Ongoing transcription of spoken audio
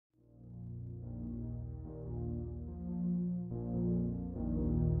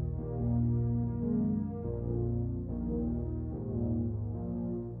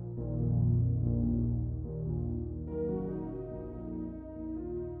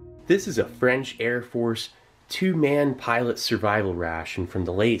This is a French Air Force two-man pilot survival ration from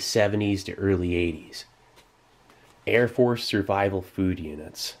the late 70s to early 80s. Air Force Survival Food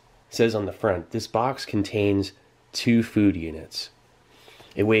Units. It says on the front, this box contains 2 food units.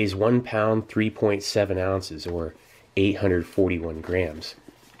 It weighs 1 pound 3.7 ounces or 841 grams.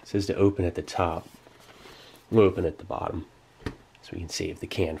 It says to open at the top. We'll open at the bottom so we can save the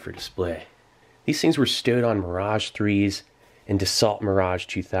can for display. These things were stowed on Mirage 3s and Dassault Mirage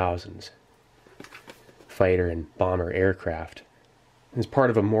 2000s, fighter and bomber aircraft. As part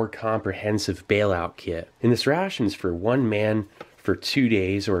of a more comprehensive bailout kit. And this ration's for 1 man for 2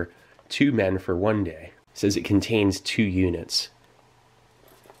 days or 2 men for 1 day. It says it contains 2 units.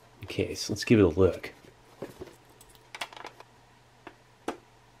 Okay, so let's give it a look.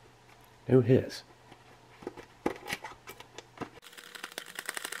 No hiss.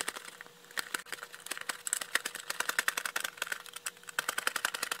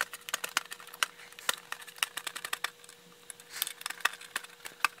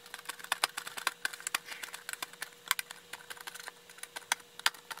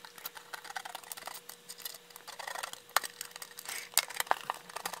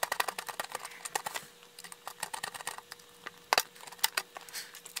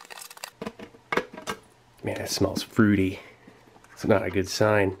 Man, that smells fruity. It's not a good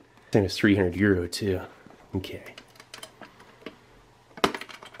sign. I think it's 300 euro too. Okay.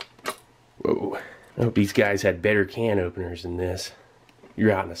 Whoa. I hope these guys had better can openers than this.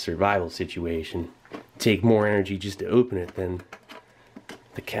 You're out in a survival situation. Take more energy just to open it than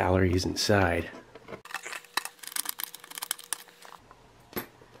the calories inside.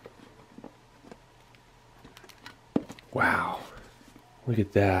 Wow. Look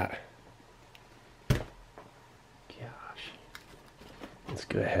at that. Let's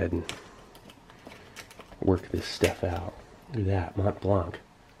go ahead and work this stuff out. Look at that, Mont Blanc,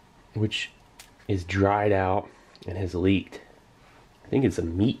 which is dried out and has leaked. I think it's a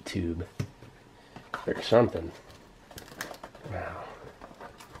meat tube or something. Wow.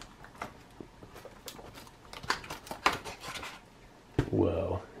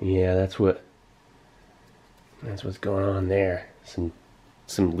 Whoa. Yeah, that's what's going on there. Some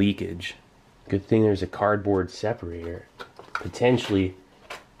leakage. Good thing there's a cardboard separator. Potentially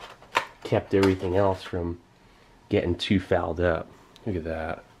kept everything else from getting too fouled up. Look at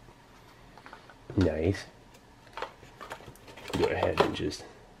that. Nice. Go ahead and just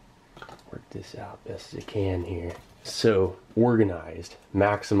work this out best as I can here. So organized,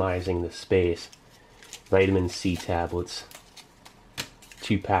 maximizing the space. Vitamin C tablets.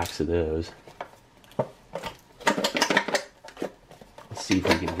 2 packs of those. Let's see if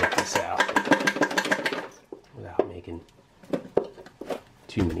we can get this out without making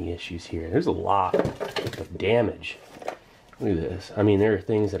too many issues here. There's a lot of damage. Look at this. I mean, there are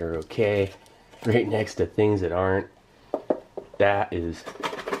things that are okay right next to things that aren't. That is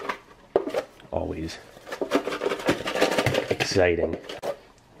always exciting.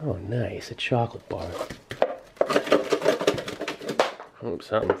 Oh, nice. A chocolate bar. Oh,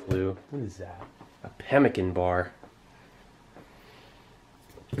 something flew. What is that? A pemmican bar.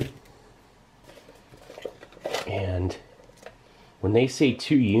 And when they say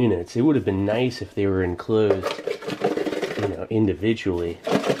 2 units, it would have been nice if they were enclosed, you know, individually,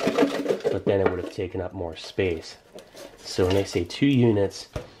 but then it would have taken up more space. So when they say 2 units,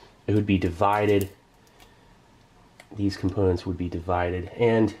 it would be divided. These components would be divided,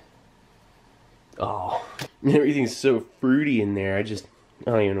 and oh, everything's so fruity in there. I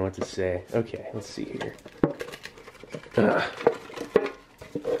don't even know what to say. Okay, let's see here. All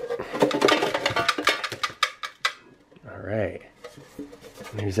right.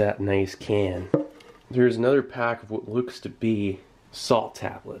 There's that nice can. There's another pack of what looks to be salt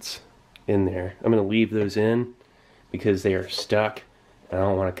tablets in there. I'm going to leave those in because they are stuck and I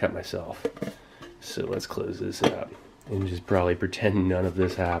don't want to cut myself. So let's close this up and just probably pretend none of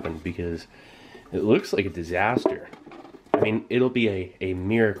this happened because it looks like a disaster. I mean, it'll be a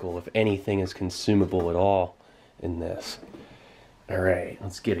miracle if anything is consumable at all in this. Alright,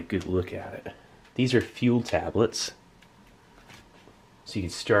 let's get a good look at it. These are fuel tablets. So you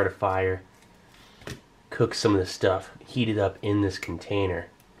can start a fire, cook some of the stuff, heat it up in this container.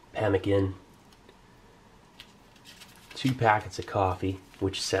 Pemmican. 2 packets of coffee,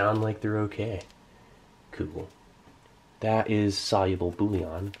 which sound like they're okay. Cool. That is soluble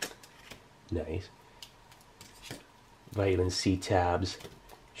bouillon. Nice. Vitamin C tabs,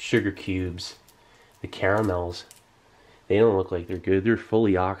 sugar cubes, the caramels. They don't look like they're good. They're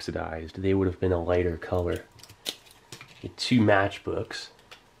fully oxidized. They would have been a lighter color. 2 matchbooks,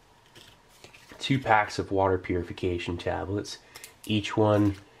 2 packs of water purification tablets, each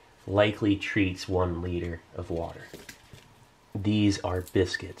one likely treats 1 liter of water. These are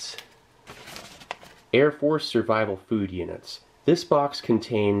biscuits. Air Force Survival Food Units. This box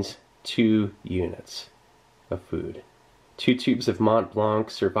contains 2 units of food. 2 tubes of Mont Blanc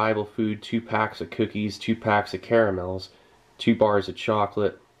survival food, 2 packs of cookies, 2 packs of caramels, 2 bars of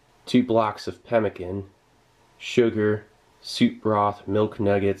chocolate, 2 blocks of pemmican, sugar, soup broth, milk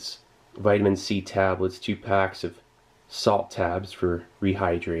nuggets, vitamin C tablets, 2 packs of salt tabs for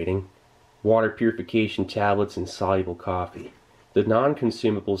rehydrating, water purification tablets, and soluble coffee. The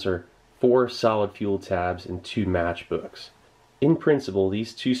non-consumables are 4 solid fuel tabs and 2 matchbooks. In principle,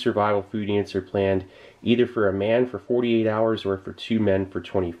 these 2 survival food units are planned either for a man for 48 hours or for 2 men for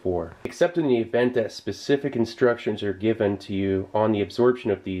 24. Except in the event that specific instructions are given to you on the absorption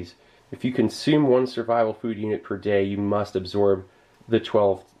of these, if you consume 1 survival food unit per day, you must absorb the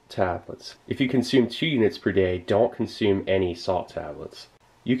 12 tablets. If you consume 2 units per day, don't consume any salt tablets.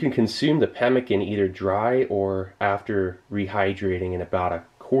 You can consume the pemmican either dry or after rehydrating in about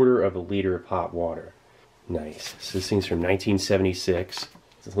 1/4 liter of hot water. Nice. So this thing's from 1976.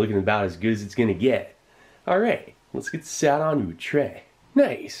 It's looking about as good as it's gonna get. Alright, let's get sat onto a tray.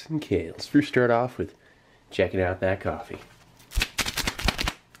 Nice. Okay, let's first start off with checking out that coffee.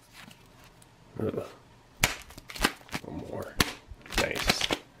 Ugh. One more. Nice.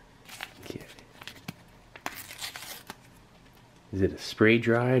 Okay. Is it a spray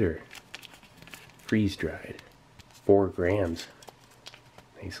dried or freeze dried? 4 grams.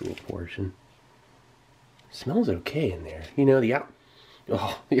 Nice little portion. Smells okay in there. You know,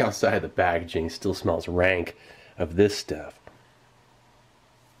 the outside of the packaging still smells rank of this stuff.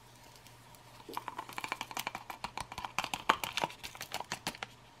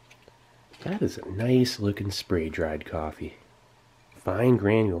 That is a nice looking spray dried coffee. Fine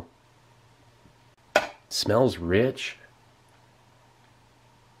granule. Smells rich.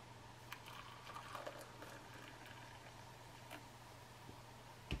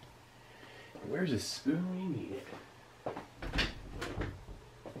 Where's a spoon when you need it?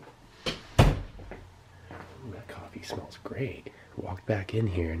 Ooh, that coffee smells great. Walk back in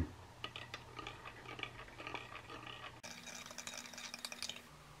here and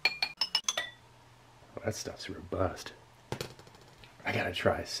oh, that stuff's robust. I gotta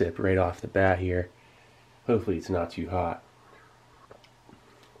try a sip right off the bat here. Hopefully it's not too hot.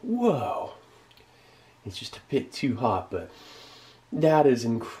 Whoa! It's just a bit too hot, but that is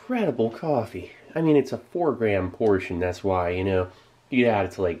incredible coffee. I mean, it's a 4 gram portion, that's why, you know, you add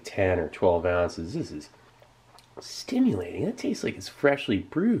it to like 10 or 12 ounces. This is stimulating. That tastes like it's freshly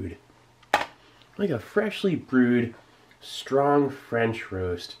brewed. Like a freshly brewed, strong French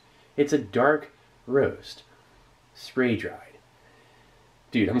roast. It's a dark roast. Spray dried.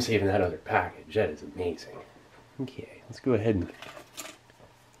 Dude, I'm saving that other package. That is amazing. Okay, let's go ahead and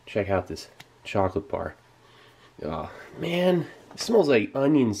check out this chocolate bar. Oh, man. It smells like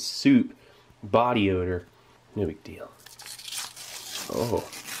onion soup body odor. No big deal. Oh.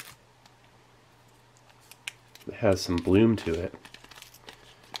 It has some bloom to it.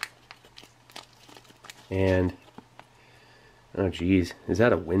 And, oh geez, is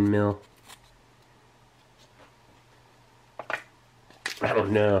that a windmill? I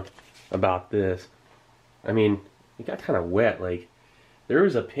don't know about this. I mean, it got kind of wet. Like, there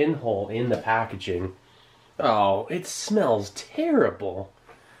was a pinhole in the packaging. Oh, it smells terrible.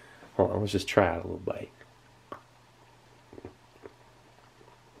 Hold on, let's just try out a little bite.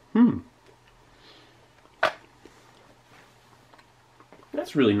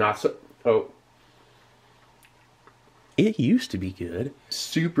 That's really not so... Oh. It used to be good.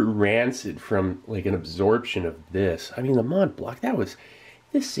 Super rancid from like an absorption of this. I mean, the Mont Blanc,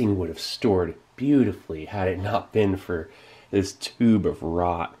 this thing would have stored beautifully had it not been for this tube of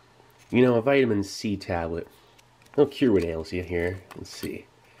rot. You know, a vitamin C tablet. It'll cure what ails you here. Let's see.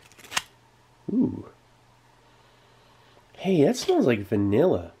 Ooh. Hey, that smells like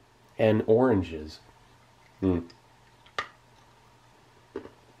vanilla and oranges.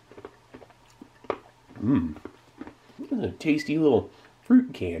 A tasty little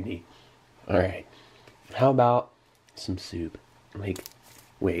fruit candy. Alright. How about some soup? Like,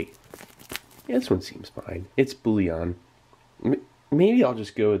 wait. Yeah, this one seems fine. It's bouillon. Maybe I'll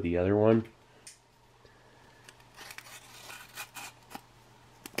just go with the other one.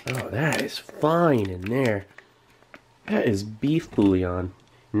 Oh, that is fine in there. That is beef bouillon.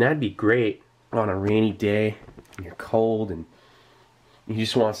 And that'd be great on a rainy day when you're cold and you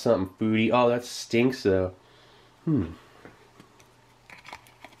just want something foody. Oh, that stinks though.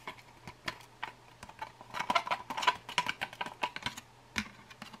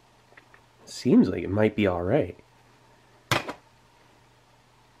 Seems like it might be alright.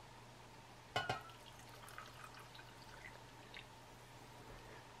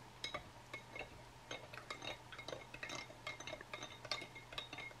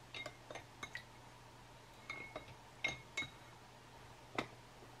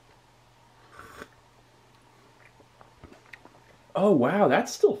 Oh wow,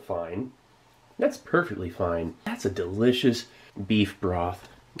 that's still fine. That's perfectly fine. That's a delicious beef broth.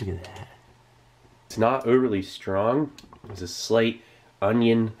 Look at that. It's not overly strong. There's a slight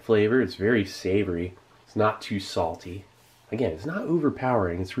onion flavor. It's very savory. It's not too salty. Again, it's not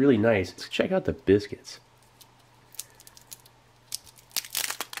overpowering. It's really nice. Let's check out the biscuits.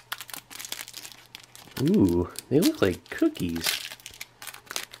 Ooh, they look like cookies.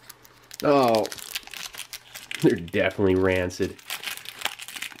 Oh, they're definitely rancid.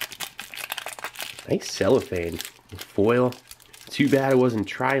 Nice cellophane. Foil. Too bad it wasn't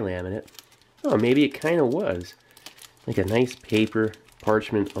tri-laminate. Oh, maybe it kind of was. Like a nice paper,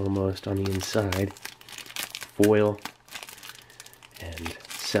 parchment almost on the inside. Foil. And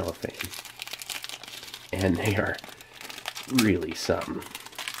cellophane. And they are really something.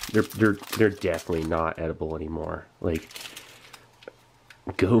 They're definitely not edible anymore. Like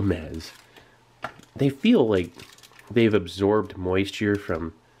Gomez. They feel like they've absorbed moisture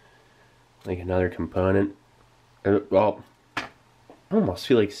from like another component. Well, I almost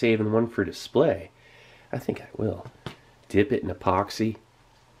feel like saving one for display. I think I will. Dip it in epoxy.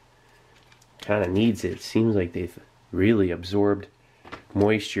 Kind of needs it. Seems like they've really absorbed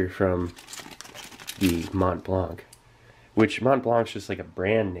moisture from the Mont Blanc. Which Mont Blanc's just like a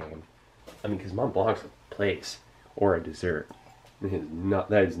brand name. I mean, because Mont Blanc's a place or a dessert.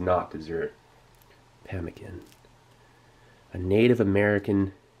 That is not dessert. Pemmican. A Native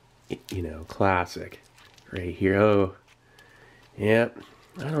American, you know, classic. Right here. Oh, yeah.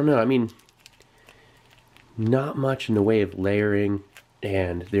 I don't know. I mean, not much in the way of layering.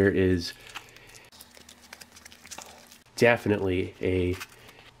 And there is definitely a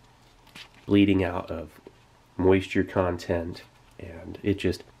bleeding out of moisture content, and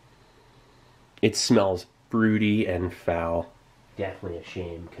it smells fruity and foul. Definitely a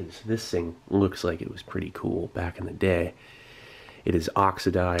shame, because this thing looks like it was pretty cool back in the day. It is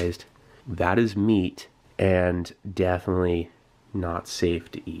oxidized. That is meat, and definitely not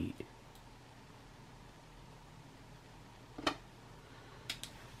safe to eat.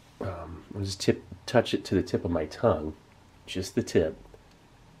 I'll just touch it to the tip of my tongue, just the tip,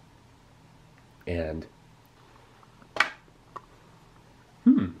 and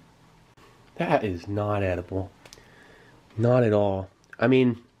that is not edible. Not at all. I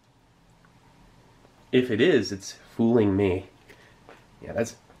mean, if it is, it's fooling me. Yeah,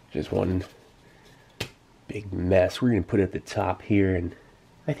 that's just one big mess. We're going to put it at the top here, and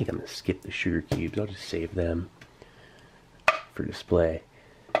I think I'm going to skip the sugar cubes. I'll just save them for display.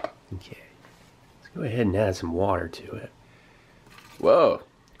 Okay. Let's go ahead and add some water to it. Whoa.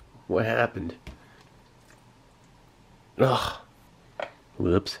 What happened? Ugh.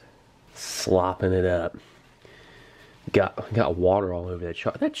 Whoops. Slopping it up. Got water all over that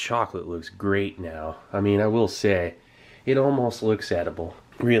chocolate. That chocolate looks great now. I mean, I will say, it almost looks edible.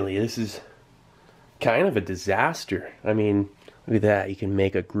 Really, this is kind of a disaster. I mean, look at that. You can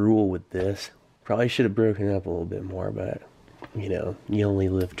make a gruel with this. Probably should have broken it up a little bit more, but, you know, you only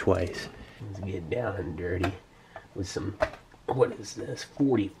live twice. Let's get down and dirty with some, what is this,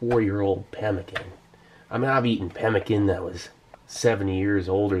 44-year-old pemmican. I mean, I've eaten pemmican that was 70 years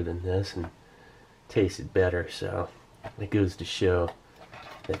older than this and tasted better, so it goes to show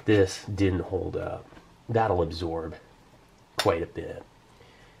that this didn't hold up. That'll absorb quite a bit.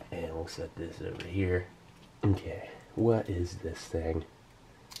 And we'll set this over here. Okay, what is this thing?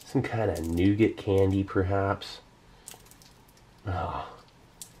 Some kind of nougat candy, perhaps? Oh,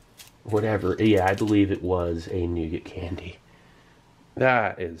 whatever. Yeah, I believe it was a nougat candy.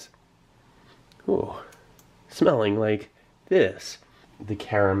 That is, oh, smelling like this. The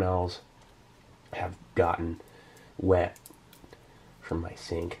caramels have gotten wet from my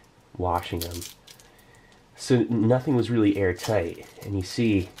sink, washing them. So nothing was really airtight, and you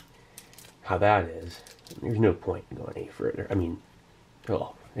see how that is. There's no point in going any further. I mean,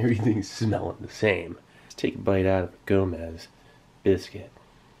 oh, everything's smelling the same. Let's take a bite out of the Gomez biscuit.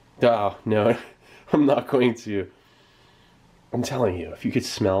 Oh, no, I'm not going to. I'm telling you, if you could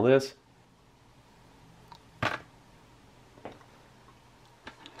smell this,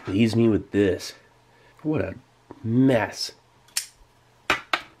 leaves me with this. What a mess.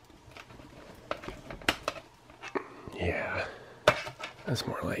 Yeah, that's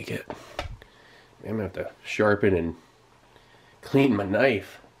more like it. I'm gonna have to sharpen and clean my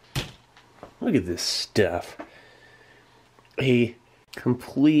knife. Look at this stuff. A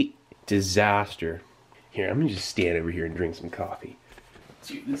complete disaster. Here, I'm gonna just stand over here and drink some coffee.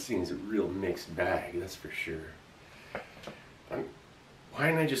 Dude, this thing's a real mixed bag, that's for sure. Why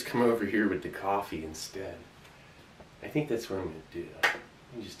didn't I just come over here with the coffee instead? I think that's what I'm gonna do.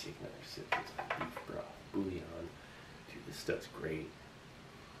 Let me just take another sip of this beef broth, bouillon. Dude, this stuff's great.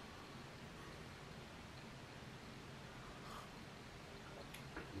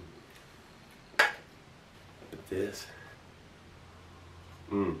 But this,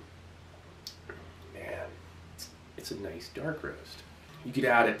 man, it's a nice dark roast. You could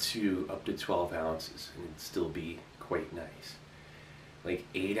add it to up to 12 ounces and it'd still be quite nice. Like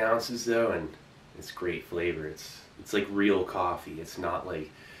 8 ounces though, and it's great flavor. It's like real coffee. It's not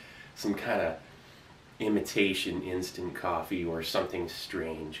like some kind of imitation instant coffee or something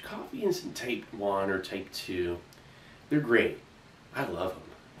strange. Coffee instant type 1 or type 2, they're great. I love them.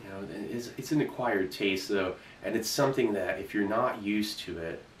 You know, it's an acquired taste though, and it's something that if you're not used to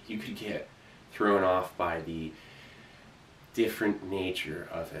it, you could get thrown off by the different nature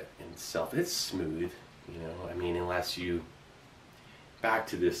of it in itself. It's smooth, you know, I mean, unless you, back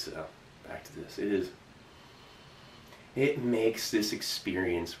to this, it makes this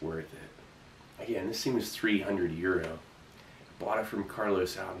experience worth it. Again, this thing was €300. Bought it from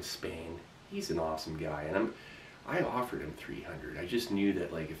Carlos out in Spain. He's an awesome guy, and I offered him 300. I just knew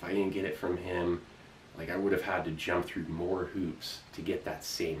that, like, if I didn't get it from him, like, I would have had to jump through more hoops to get that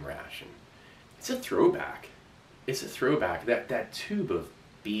same ration. It's a throwback. It's a throwback. That tube of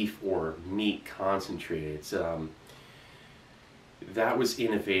beef or meat concentrate, it's that was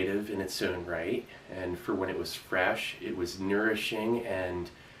innovative in its own right, and for when it was fresh, it was nourishing and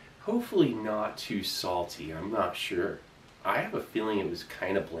hopefully not too salty. I'm not sure. I have a feeling it was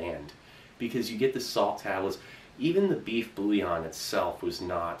kind of bland because you get the salt tablets. Even the beef bouillon itself was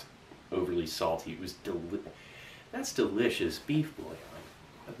not overly salty. It was that's delicious beef bouillon.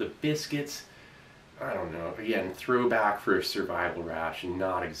 But the biscuits, I don't know. Again, throwback for a survival ration,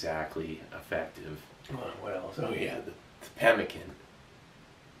 not exactly effective. What else? Oh yeah, the pemmican.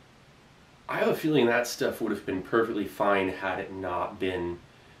 I have a feeling that stuff would have been perfectly fine had it not been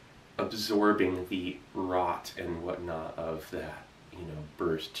absorbing the rot and whatnot of that, you know,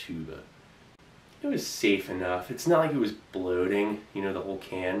 burst tuba. It was safe enough. It's not like it was bloating, you know, the whole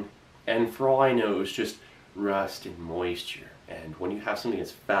can. And for all I know, it was just rust and moisture. And when you have something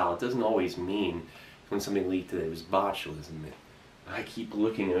that's foul, it doesn't always mean when something leaked that it was botulism. I keep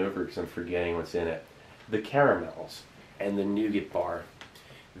looking over because I'm forgetting what's in it. The caramels and the nougat bar,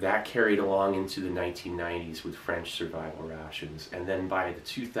 that carried along into the 1990s with French survival rations, and then by the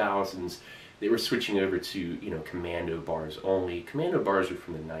 2000s they were switching over to, you know, commando bars only. Commando bars are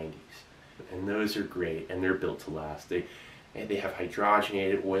from the 90s, and those are great, and they're built to last. They have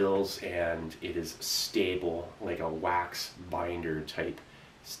hydrogenated oils, and it is stable, like a wax binder type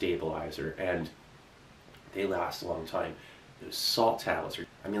stabilizer, and they last a long time. Those salt tablets are,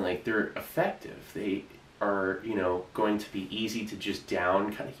 I mean, like, they're effective. They are, you know, going to be easy to just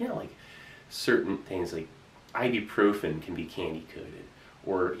down, kind of, you know, like certain things like ibuprofen can be candy coated,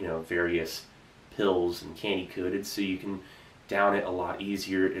 or, you know, various pills and candy coated, so you can down it a lot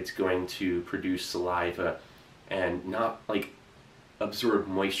easier. It's going to produce saliva and not like absorb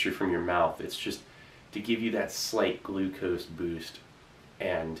moisture from your mouth. It's just to give you that slight glucose boost,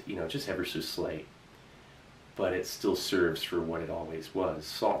 and, you know, just ever so slight, but it still serves for what it always was.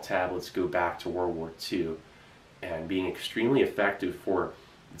 Salt tablets go back to World War II and being extremely effective for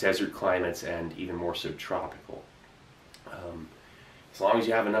desert climates and even more so tropical. As long as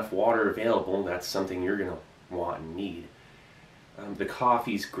you have enough water available, that's something you're going to want and need. The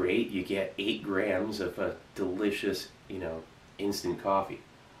coffee's great. You get 8 grams of a delicious, you know, instant coffee.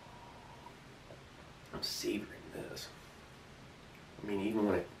 I'm savoring this. I mean, even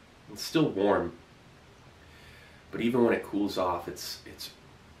when it's still warm, but even when it cools off, it's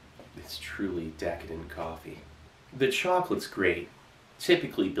truly decadent coffee. The chocolate's great,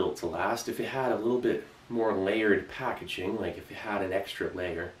 typically built to last. If it had a little bit more layered packaging, like if it had an extra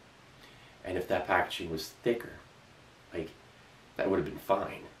layer, and if that packaging was thicker, like, that would have been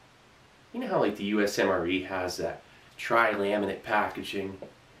fine. You know how, like, the US MRE has that tri-laminate packaging?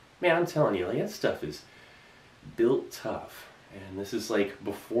 Man, I'm telling you, like, that stuff is built tough. And this is like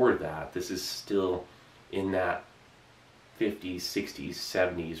before that. This is still in that 50s, 60s,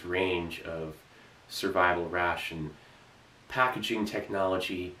 70s range of survival ration packaging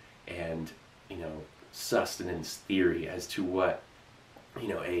technology and, you know, sustenance theory as to what, you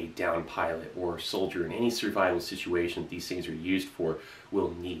know, a downed pilot or soldier in any survival situation that these things are used for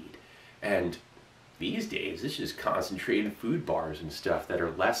will need. And these days, it's just concentrated food bars and stuff that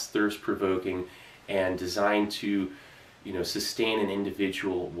are less thirst-provoking and designed to, you know, sustain an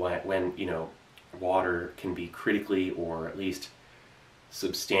individual when, you know, water can be critically or at least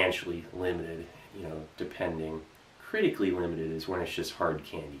substantially limited, you know, depending. Critically limited is when it's just hard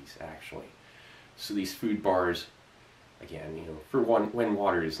candies, actually. So these food bars, again, you know, for when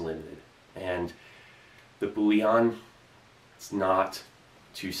water is limited. And the bouillon, It's not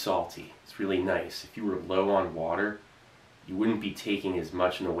too salty. It's really nice. If you were low on water, you wouldn't be taking as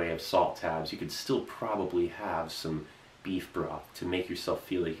much in the way of salt tabs. You could still probably have some beef broth to make yourself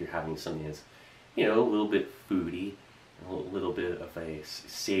feel like you're having something that's, you know, a little bit foody, a little bit of a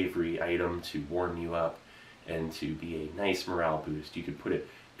savory item to warm you up and to be a nice morale boost. You could put it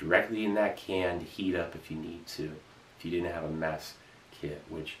directly in that can to heat up if you need to, if you didn't have a mess kit,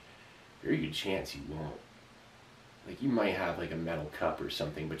 which very good chance you won't. Like, you might have like a metal cup or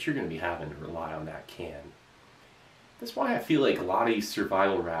something, but you're going to be having to rely on that can. That's why I feel like a lot of these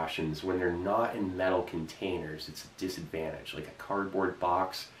survival rations, when they're not in metal containers, it's a disadvantage, like a cardboard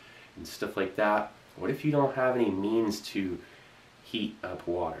box and stuff like that. What if you don't have any means to heat up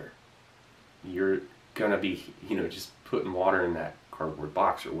water? You're gonna be, you know, just putting water in that cardboard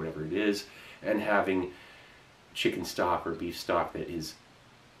box or whatever it is and having chicken stock or beef stock that is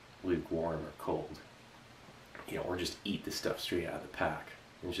lukewarm or cold. You know, or just eat the stuff straight out of the pack.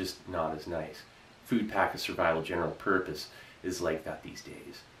 It's just not as nice. Food pack of survival general purpose is like that these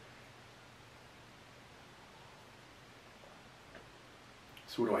days.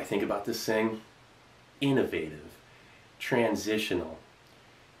 So what do I think about this thing? Innovative, transitional,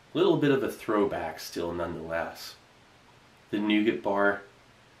 a little bit of a throwback still nonetheless. The nougat bar,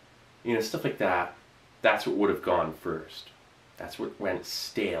 you know, stuff like that, that's what would have gone first. That's what went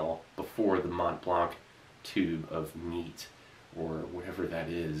stale before the Mont Blanc tube of meat or whatever that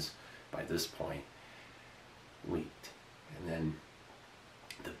is by this point leaked. And then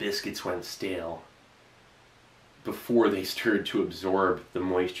the biscuits went stale before they started to absorb the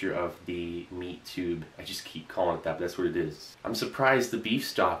moisture of the meat tube. I just keep calling it that, but that's what it is. I'm surprised the beef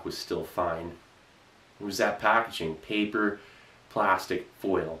stock was still fine. It was that packaging, paper, plastic,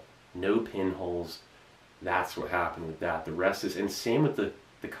 foil, no pinholes. That's what happened with that. The rest is, and same with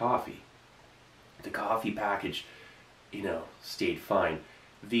the coffee. The coffee package, you know, stayed fine.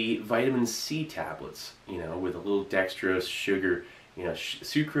 The vitamin C tablets, you know, with a little dextrose, sugar, you know,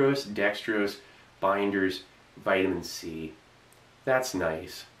 sucrose, dextrose, binders, vitamin C. That's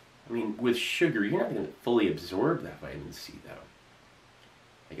nice. I mean, with sugar, you're not going to fully absorb that vitamin C, though.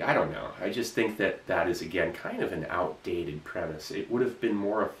 Like, I don't know. I just think that that is, again, kind of an outdated premise. It would have been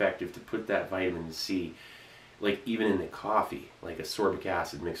more effective to put that vitamin C, like, even in the coffee. Like, ascorbic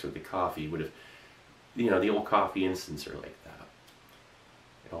acid mixed with the coffee would have, you know, the old coffee instants are like that.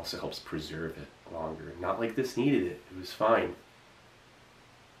 It also helps preserve it longer. Not like this needed it. It was fine.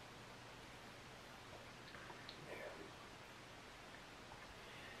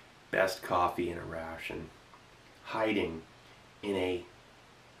 Best coffee in a ration. Hiding in a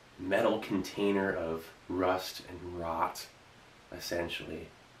metal container of rust and rot, essentially,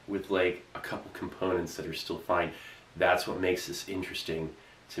 with like a couple components that are still fine. That's what makes this interesting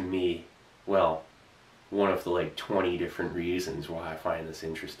to me. Well, one of the like 20 different reasons why I find this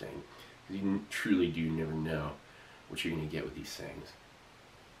interesting. You truly do never know what you're going to get with these things.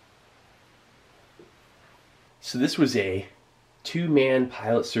 So this was a 2-man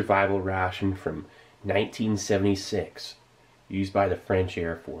pilot survival ration from 1976, used by the French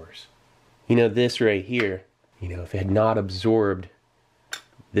Air Force. You know, this right here, you know, if it had not absorbed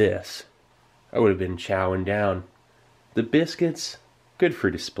this, I would have been chowing down. The biscuits, good for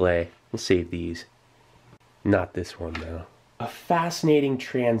display. We'll save these. Not this one, though. A fascinating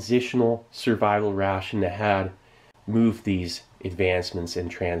transitional survival ration that had moved these advancements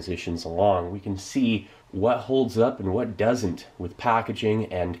and transitions along. We can see what holds up and what doesn't with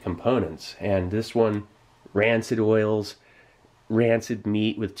packaging and components. And this one, rancid oils, rancid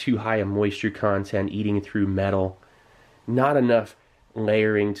meat with too high a moisture content eating through metal. Not enough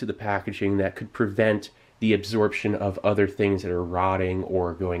layering to the packaging that could prevent the absorption of other things that are rotting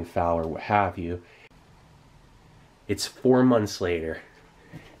or going foul or what have you. It's 4 months later.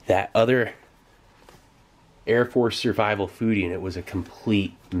 That other Air Force survival food unit was a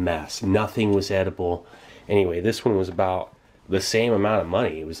complete mess. Nothing was edible. Anyway, this one was about the same amount of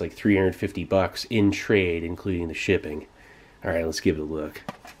money. It was like $350 in trade, including the shipping. All right, let's give it a look.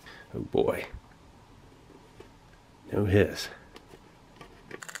 Oh boy. No hiss.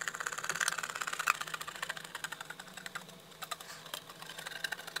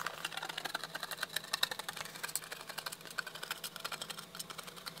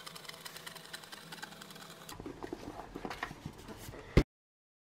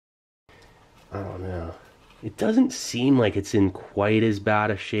 I don't know. It doesn't seem like it's in quite as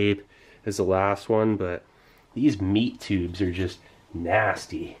bad a shape as the last one, but these meat tubes are just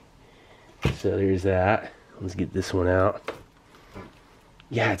nasty. So there's that. Let's get this one out.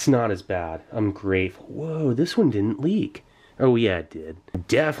 Yeah, it's not as bad. I'm grateful. Whoa, this one didn't leak. Oh yeah, it did.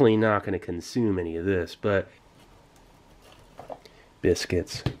 Definitely not going to consume any of this, but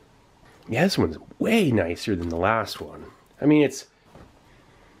biscuits. Yeah, this one's way nicer than the last one. I mean, it's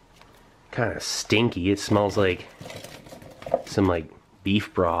kind of stinky. It smells like some like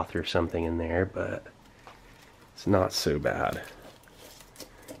beef broth or something in there, but it's not so bad.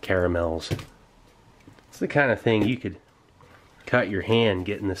 Caramels. It's the kind of thing you could cut your hand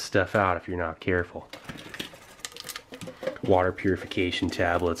getting this stuff out if you're not careful. Water purification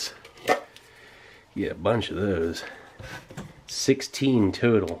tablets. You get a bunch of those. 16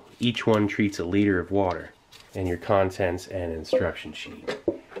 total. Each one treats a liter of water. And your contents and instruction sheet.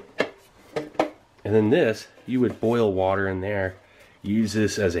 And then this, you would boil water in there. Use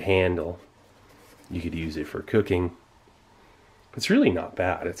this as a handle. You could use it for cooking. It's really not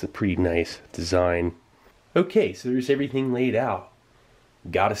bad. It's a pretty nice design. Okay, so there's everything laid out.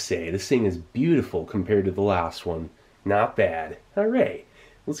 Gotta say, this thing is beautiful compared to the last one. Not bad. Alright,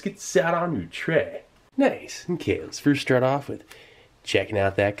 let's get this out on your tray. Nice. Okay, let's first start off with checking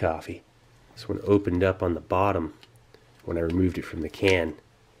out that coffee. This one opened up on the bottom when I removed it from the can.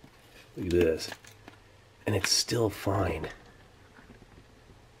 Look at this. And it's still fine.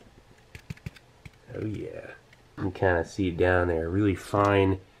 Oh yeah. You can kind of see it down there. Really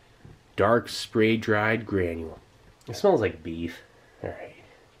fine, dark spray dried granule. It smells like beef. Alright.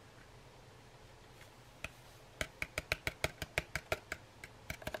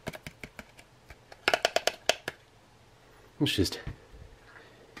 Let's just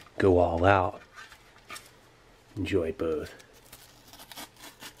go all out. Enjoy both.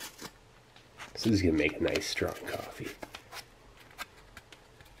 So this is going to make a nice strong coffee.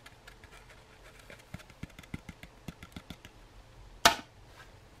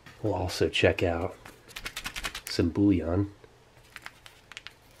 We'll also check out some bouillon.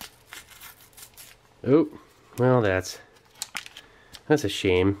 Oh, well that's a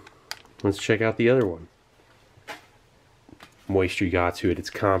shame. Let's check out the other one. Moisture got to it, it's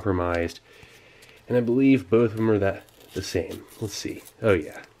compromised. And I believe both of them are the same. Let's see. Oh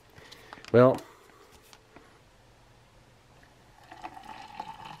yeah. Well,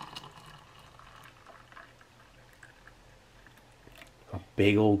 a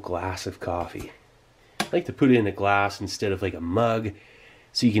big old glass of coffee. I like to put it in a glass instead of like a mug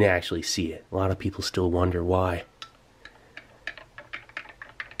so you can actually see it. A lot of people still wonder why.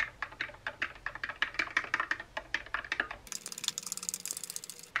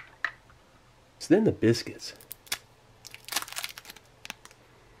 So then the biscuits.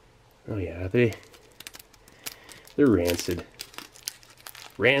 Oh yeah, they're rancid.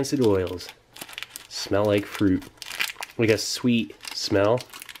 Rancid oils. Smell like fruit. Like a sweet smell.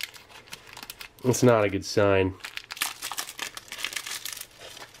 It's not a good sign.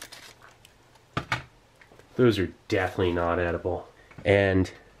 Those are definitely not edible.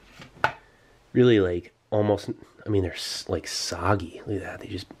 And really like almost, I mean they're like soggy. Look at that, they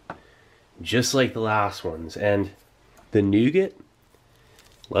just like the last ones. And the nougat,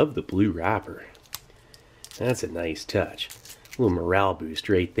 love the blue wrapper. That's a nice touch. A little morale boost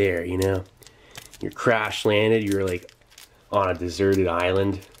right there, you know. You're crash landed, you're like on a deserted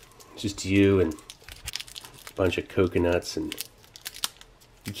island. Just you and a bunch of coconuts, and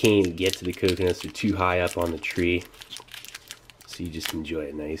you can't even get to the coconuts, they're too high up on the tree. So you just enjoy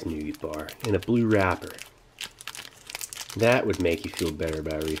a nice nougat bar and a blue wrapper. That would make you feel better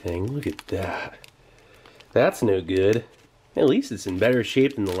about everything. Look at that. That's no good. At least it's in better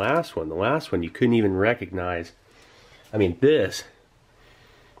shape than the last one. The last one you couldn't even recognize. I mean, this.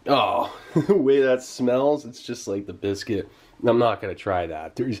 Oh, the way that smells, it's just like the biscuit. I'm not going to try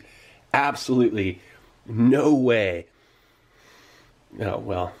that. There's absolutely no way. Oh,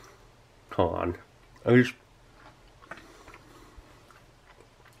 well. Hold on. I just...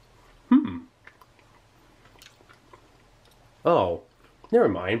 Oh, never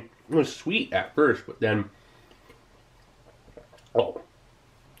mind. It was sweet at first, but then... Oh.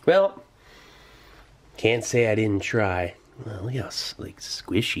 Well, can't say I didn't try. Well, look how like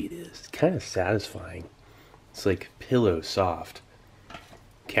squishy it is. It's kind of satisfying. It's like pillow soft.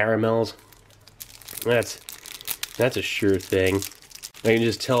 Caramels. That's a sure thing. I can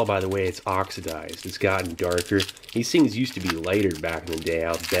just tell by the way it's oxidized. It's gotten darker. These things used to be lighter back in the day,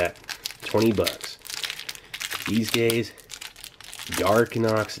 I'll bet. 20 bucks. These days, dark and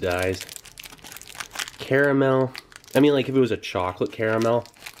oxidized. Caramel. I mean, like if it was a chocolate caramel,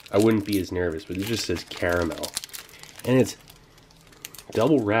 I wouldn't be as nervous, but it just says caramel. And it's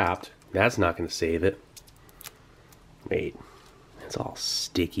double wrapped. That's not going to save it. Wait, it's all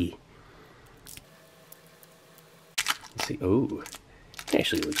sticky. Let's see. Oh, it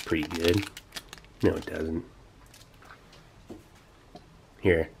actually looks pretty good. No, it doesn't.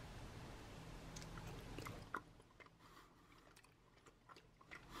 Here.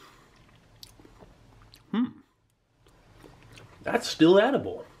 that's still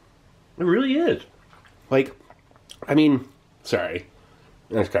edible. It really is. Like, I mean, sorry,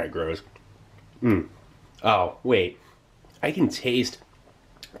 that's kind of gross. Oh, wait. I can taste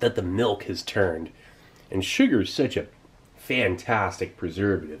that the milk has turned. And sugar is such a fantastic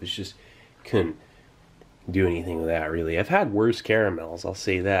preservative. It's just, couldn't do anything with that, really. I've had worse caramels, I'll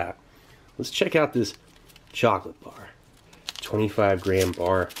say that. Let's check out this chocolate bar. 25-gram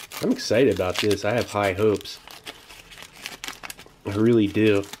bar. I'm excited about this. I have high hopes. I really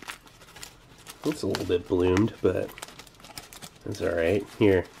do. It's a little bit bloomed, but that's alright.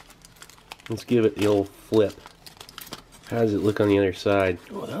 Here, let's give it the old flip. How does it look on the other side?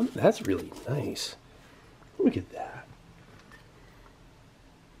 Oh, that's really nice. Look at that.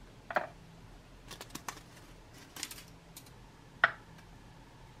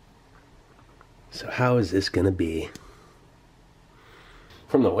 So how is this gonna be?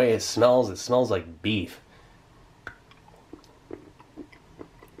 From the way it smells like beef.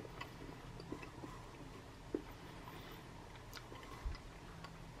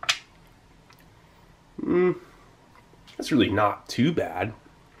 That's really not too bad.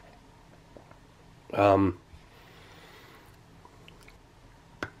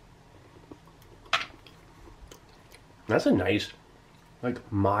 That's a nice, like,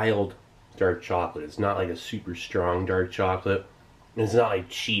 mild dark chocolate. It's not like a super strong dark chocolate. And it's not like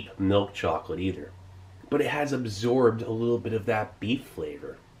cheap milk chocolate either. But it has absorbed a little bit of that beef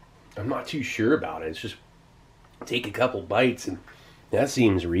flavor. I'm not too sure about it. It's just take a couple bites and that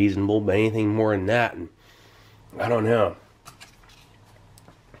seems reasonable, but anything more than that, and I don't know.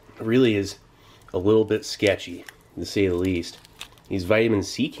 It really is a little bit sketchy, to say the least. These vitamin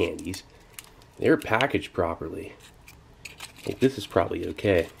C candies, they're packaged properly. Like, this is probably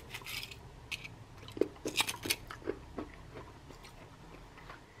okay.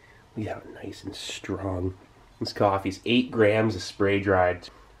 We have it nice and strong. This coffee's 8 grams of spray dried.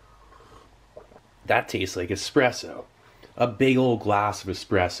 That tastes like espresso. A big old glass of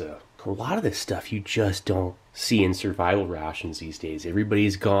espresso. A lot of this stuff you just don't see in survival rations these days.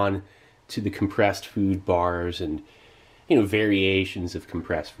 Everybody's gone to the compressed food bars and, you know, variations of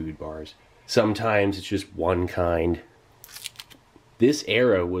compressed food bars. Sometimes it's just one kind. This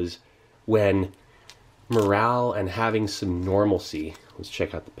era was when morale and having some normalcy, let's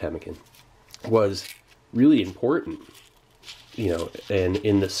check out the pemmican, was really important, you know, and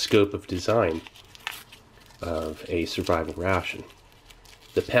in the scope of design of a survival ration.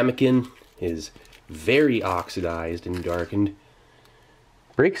 The pemmican is very oxidized and darkened.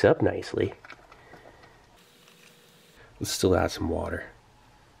 Breaks up nicely. Let's still add some water.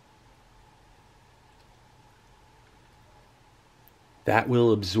 That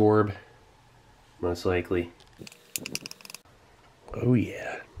will absorb, most likely. Oh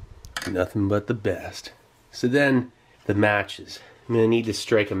yeah, nothing but the best. So then, the matches. I'm gonna need to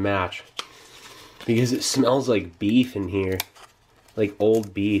strike a match because it smells like beef in here, like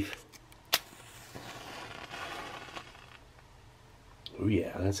old beef. Oh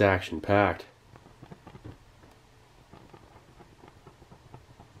yeah, that's action-packed.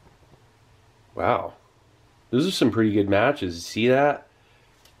 Wow, those are some pretty good matches. See that?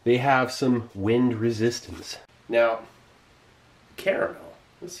 They have some wind resistance. Now, caramel,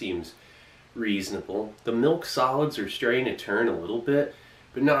 this seems reasonable. The milk solids are starting to turn a little bit,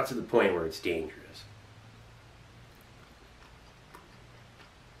 but not to the point where it's dangerous.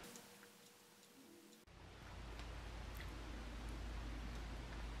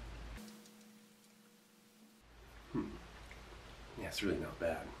 Yeah, it's really not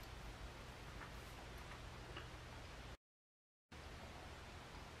bad.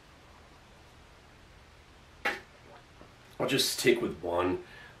 I'll just stick with one.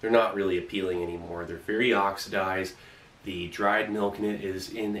 They're not really appealing anymore. They're very oxidized. The dried milk in it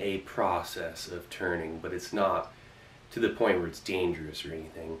is in a process of turning, but it's not to the point where it's dangerous or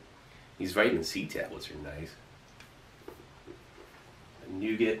anything. These vitamin C tablets are nice. A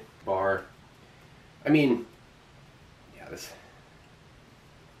nougat bar. I mean, yeah, this...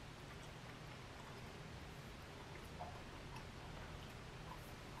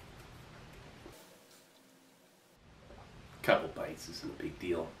 couple bites isn't a big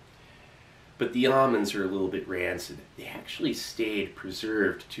deal. But the almonds are a little bit rancid. They actually stayed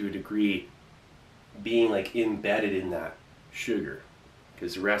preserved to a degree, being like embedded in that sugar,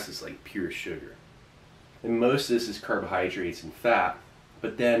 because the rest is like pure sugar. And most of this is carbohydrates and fat,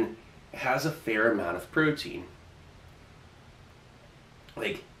 but then it has a fair amount of protein.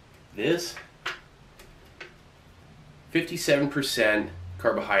 Like this, 57%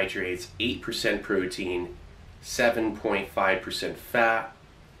 carbohydrates, 8% protein, 7.5% fat,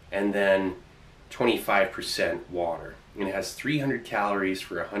 and then 25% water. and it has 300 calories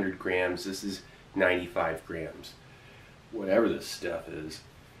for 100 grams. This is 95 grams. Whatever this stuff is,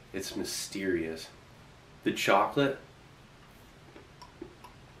 it's mysterious. The chocolate,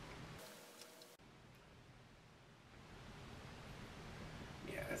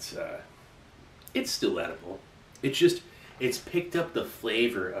 yeah, it's still edible. It's picked up the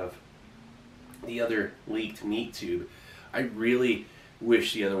flavor of the other leaked meat tube. I really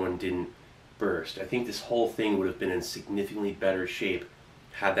wish the other one didn't burst. I think this whole thing would have been in significantly better shape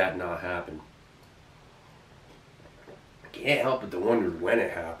had that not happened. I can't help but to wonder when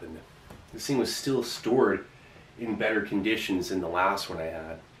it happened. This thing was still stored in better conditions than the last one I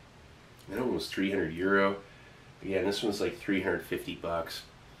had. That one was €300. Again, this one's like 350 bucks.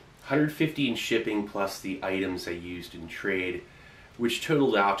 150 in shipping plus the items I used in trade, which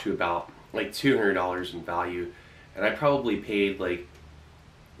totaled out to about like $200 in value. And I probably paid like,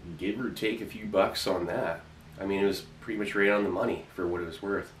 give or take a few bucks on that. I mean, it was pretty much right on the money for what it was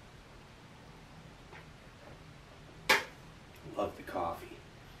worth. Love the coffee.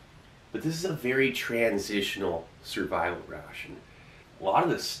 But this is a very transitional survival ration. A lot of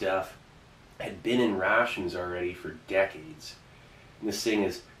this stuff had been in rations already for decades. And this thing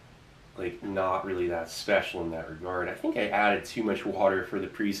is like not really that special in that regard. I think I added too much water for the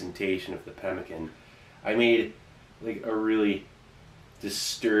presentation of the pemmican. I made like a really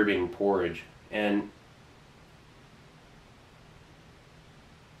disturbing porridge, and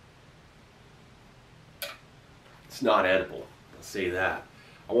it's not edible, I'll say that.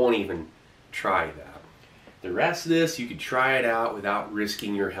 I won't even try that. The rest of this, you could try it out without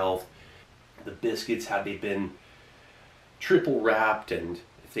risking your health. The biscuits, had they been triple wrapped and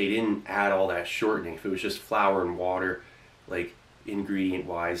if they didn't add all that shortening, if it was just flour and water, like ingredient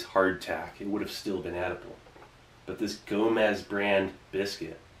wise, hardtack, it would have still been edible. But this Gomez brand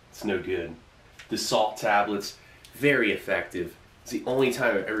biscuit, it's no good. The salt tablets, very effective. It's the only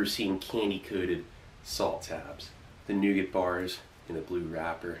time I've ever seen candy coated salt tabs. The nougat bars in a blue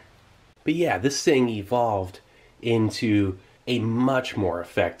wrapper. But yeah, this thing evolved into a much more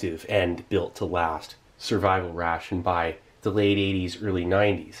effective and built to last survival ration by the late 80s, early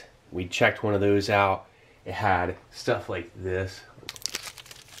 90s. We checked one of those out. It had stuff like this.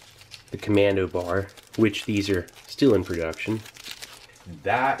 The commando bar, which these are still in production.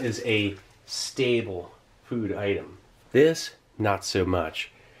 That is a stable food item. This, not so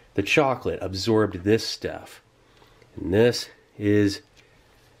much. The chocolate absorbed this stuff. And this is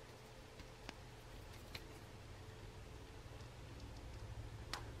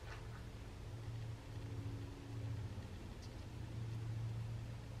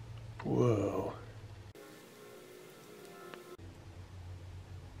whoa.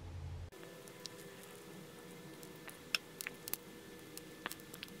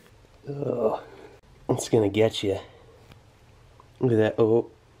 Oh, it's gonna get you. Look at that. Oh,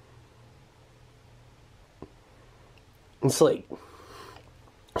 it's like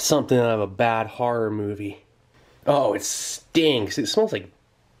something out of a bad horror movie. Oh, it stinks. It smells like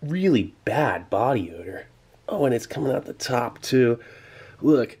really bad body odor. Oh, and it's coming out the top too.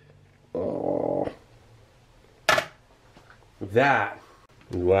 Look. Oh, that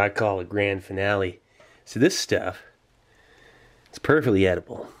is what I call a grand finale. So this stuff, it's perfectly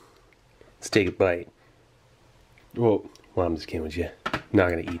edible. Let's take a bite. Whoa, well, I'm just kidding with you. I'm not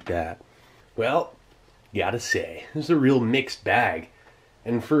gonna eat that. Well, gotta say, this is a real mixed bag.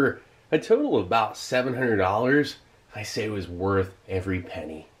 And for a total of about $700, I say it was worth every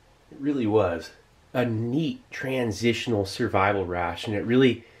penny. It really was. A neat transitional survival ration. It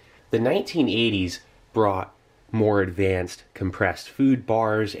really, the 1980s brought more advanced compressed food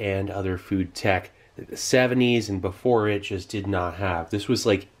bars and other food tech that the 70s and before it just did not have. This was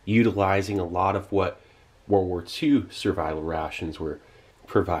like utilizing a lot of what World War II survival rations were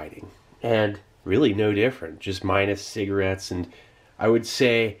providing. And really no different, just minus cigarettes, and I would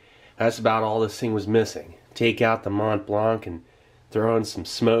say that's about all this thing was missing. Take out the Mont Blanc and throw in some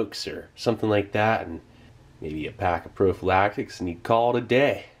smokes or something like that, and maybe a pack of prophylactics, and you'd call it a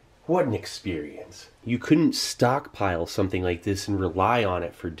day. What an experience. You couldn't stockpile something like this and rely on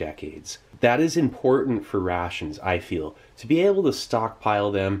it for decades. That is important for rations, I feel, to be able to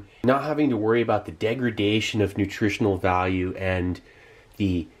stockpile them, not having to worry about the degradation of nutritional value and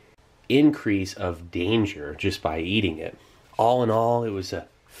the increase of danger just by eating it. All in all, it was a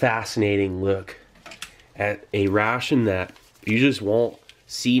fascinating look at a ration that you just won't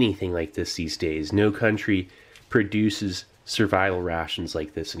see anything like this these days. No country produces survival rations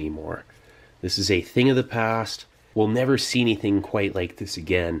like this anymore. This is a thing of the past. We'll never see anything quite like this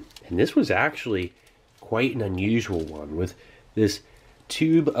again. And this was actually quite an unusual one, with this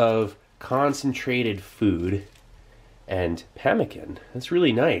tube of concentrated food And pemmican, that's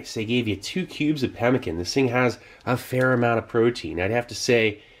really nice. They gave you 2 cubes of pemmican. This thing has a fair amount of protein. I'd have to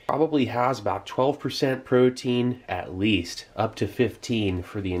say probably has about 12% protein at least, up to 15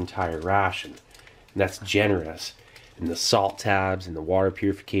 for the entire ration. And that's generous. And the salt tabs and the water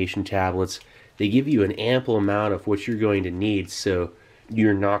purification tablets, they give you an ample amount of what you're going to need, so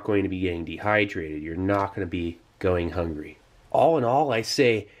you're not going to be getting dehydrated. You're not going to be going hungry. All in all, I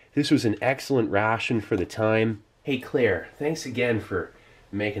say this was an excellent ration for the time. Hey Claire, thanks again for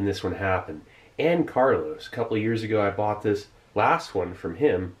making this one happen. And Carlos, a couple of years ago I bought this last one from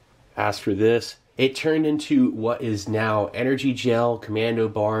him. As for this, it turned into what is now energy gel, commando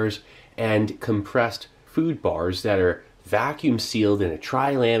bars, and compressed food bars that are vacuum sealed in a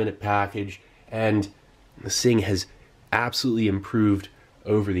tri-laminate package, and this thing has absolutely improved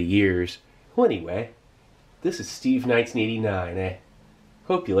over the years. Well, anyway, this is Steve 1989. I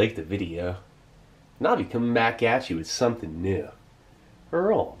hope you liked the video. And I'll be coming back at you with something new.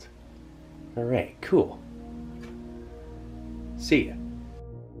 Or old. Alright, cool. See ya.